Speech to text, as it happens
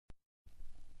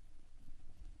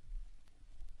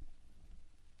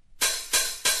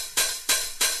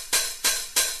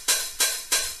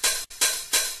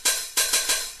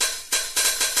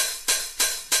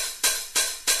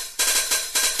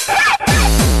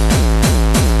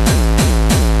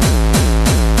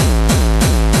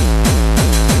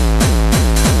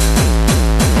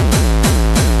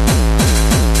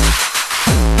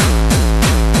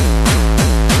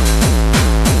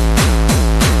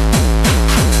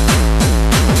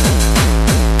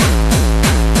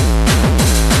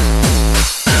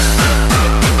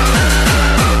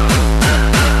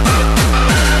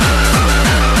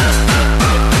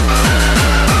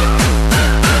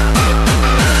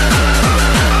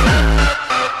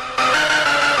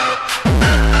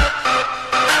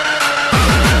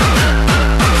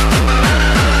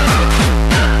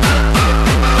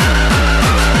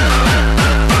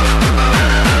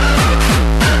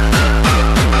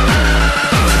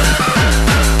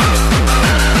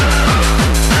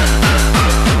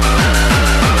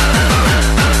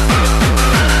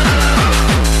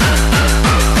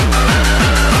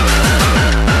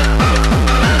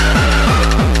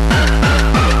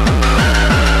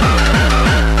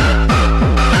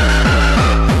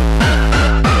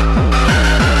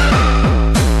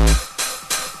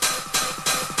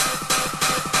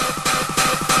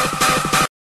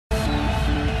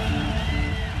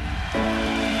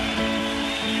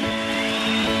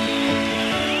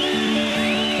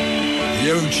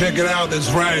Yo, check it out, that's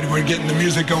right, we're getting the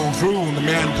music going through, and the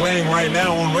man playing right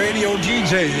now on Radio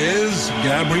DJ is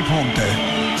Gabri Ponte.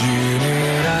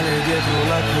 Generale dietro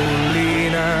la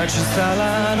collina ci sta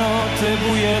la notte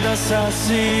buia ed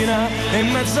assassina, e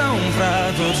in mezzo a un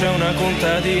prato c'è una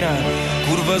contadina,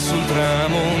 curva sul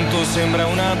tramonto sembra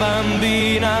una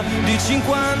bambina di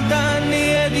 50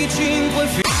 anni e di 5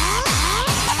 figli.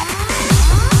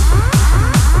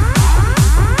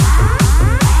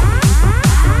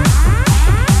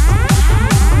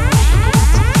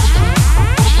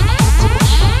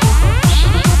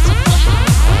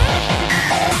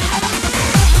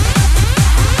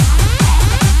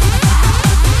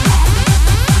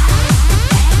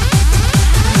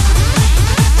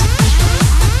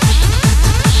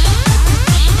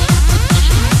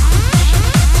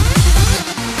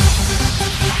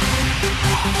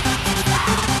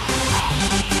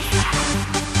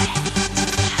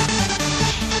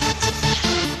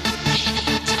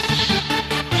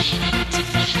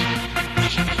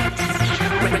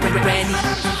 Ready?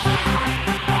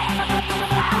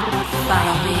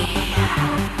 Follow me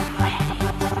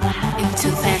into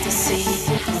fantasy.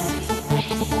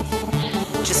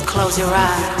 Just close your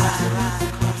eyes.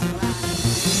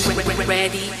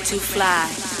 Ready to fly.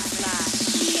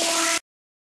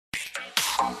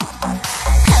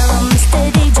 Hello,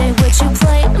 Mr. DJ, would you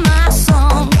play my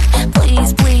song?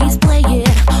 Please, please play it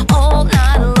all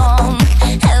night long.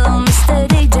 Hello, Mr.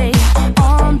 DJ,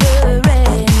 on the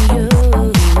radio.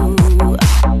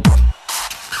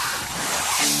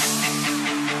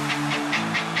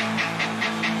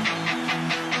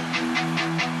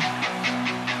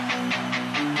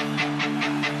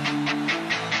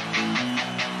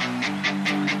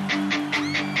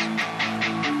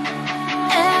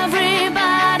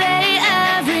 Everybody,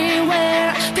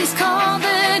 everywhere, please call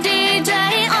the DJ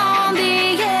on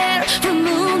the air. From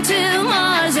moon to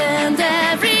Mars and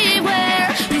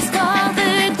everywhere, please call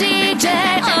the DJ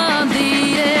on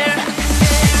the air.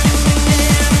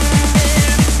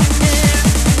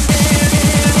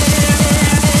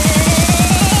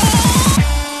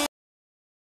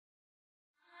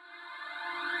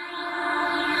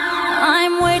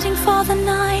 I'm waiting for the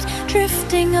night,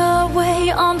 drifting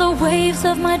away on the waves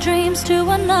of my dreams to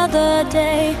another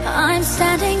day. I'm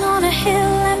standing on a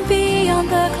hill and beyond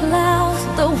the clouds,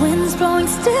 the wind's blowing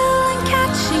still and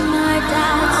catching my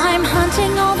doubts. I'm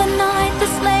hunting all the night, the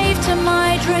slave to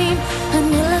my dream,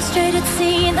 an illustrated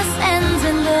scene that ends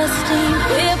in the steam.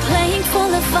 We're playing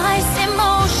full of ice,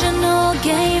 emotional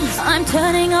games. I'm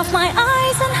turning off my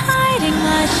eyes and hiding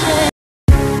my shame.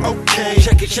 Okay,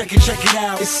 check it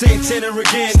out. It's Santana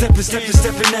again,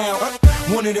 stepping out.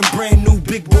 One of them brand new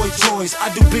big boy toys. I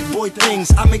do big boy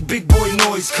things, I make big boy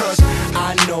noise. Cause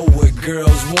I know what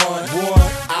girls want.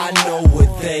 I know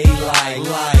what they like.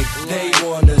 They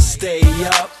wanna stay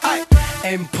up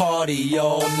and party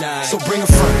all night. So bring a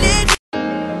friend.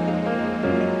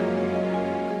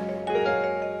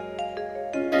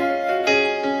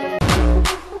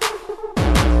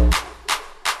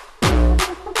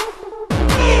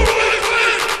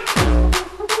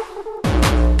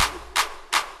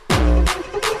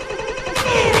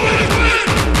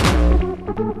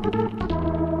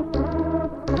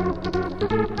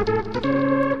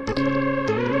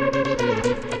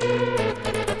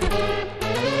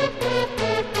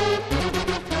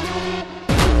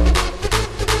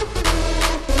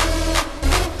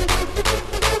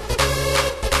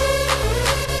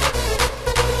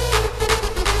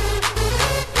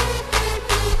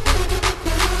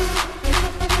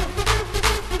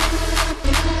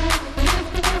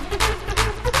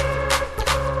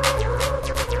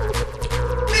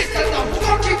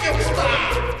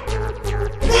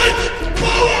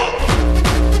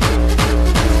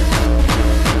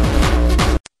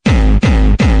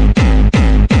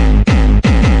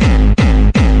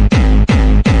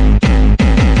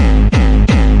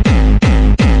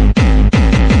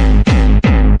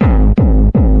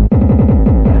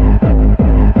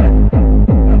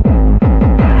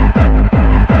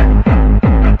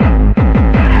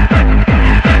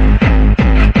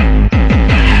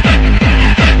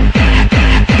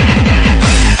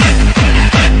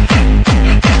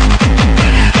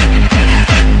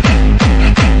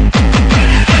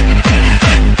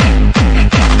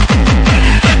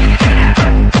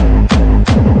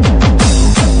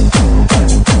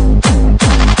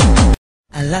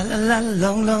 La la la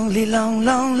long long li long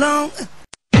long long.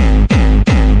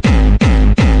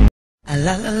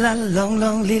 La la la long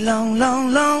long li long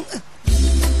long long.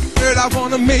 Girl, I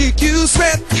wanna make you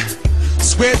sweat,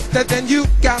 sweater than you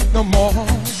got no more.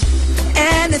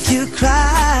 And if you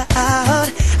cry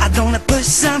out, I'm gonna push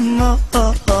some more.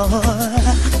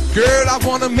 Girl, I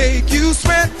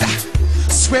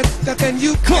sweater, then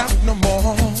you got no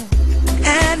more.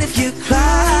 And if you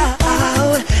cry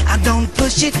out, I don't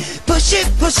push it, push it,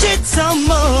 push it some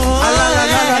more. A la la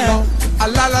la la long, a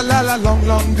la la la la long,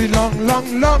 long, the long,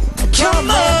 long, long.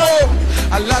 Come on.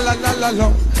 A la la la la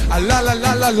long, a la la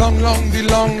la la long, long, the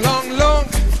long, long, long.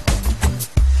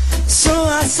 So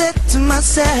I said to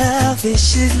myself, if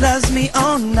she loves me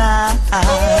all night,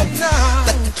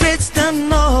 the kids don't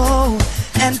know,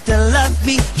 and to love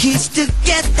me, he's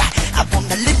together. I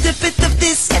want a little bit of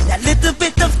this and a little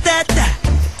bit of that.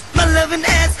 My loving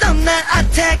ass on that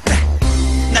attack.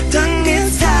 My tongue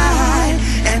is tied,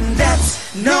 and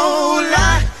that's no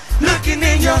lie. Looking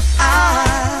in your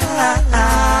eyes,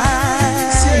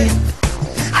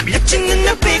 I'm looking in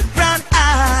the big brown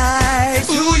eyes.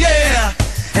 Ooh yeah.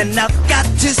 And I've got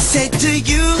to say to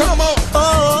you, Come on.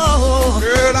 Oh,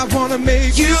 Girl, I wanna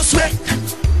make you sweat.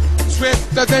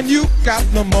 sweater, then you got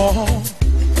no more.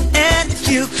 And if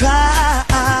you cry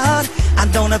out, I'm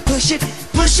gonna push it,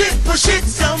 push it, push it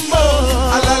some more.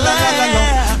 A la la la la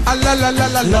long, a la la la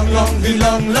la long, long, the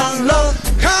long, long, long.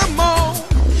 Come on.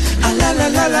 A la la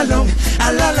la la long,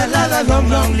 a la la la la long,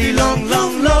 long, long,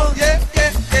 long, long. Yeah,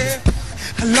 yeah,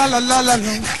 yeah. A la la la la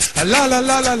long, a la la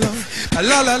la la long, a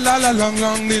la la la la long,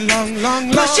 long, the long,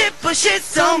 long, long. Push it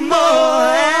some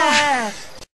more.